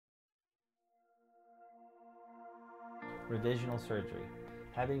Revisional surgery.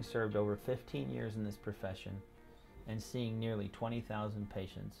 Having served over 15 years in this profession and seeing nearly 20,000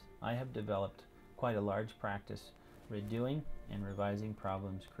 patients, I have developed quite a large practice redoing and revising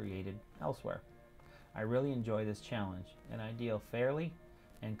problems created elsewhere. I really enjoy this challenge, and I deal fairly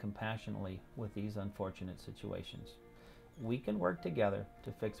and compassionately with these unfortunate situations. We can work together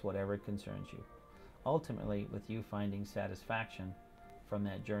to fix whatever concerns you, ultimately with you finding satisfaction from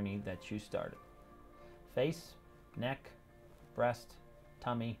that journey that you started. Face, neck, breast,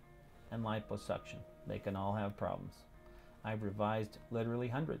 tummy, and liposuction. They can all have problems. I've revised literally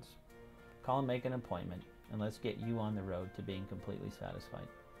hundreds. Call and make an appointment, and let's get you on the road to being completely satisfied.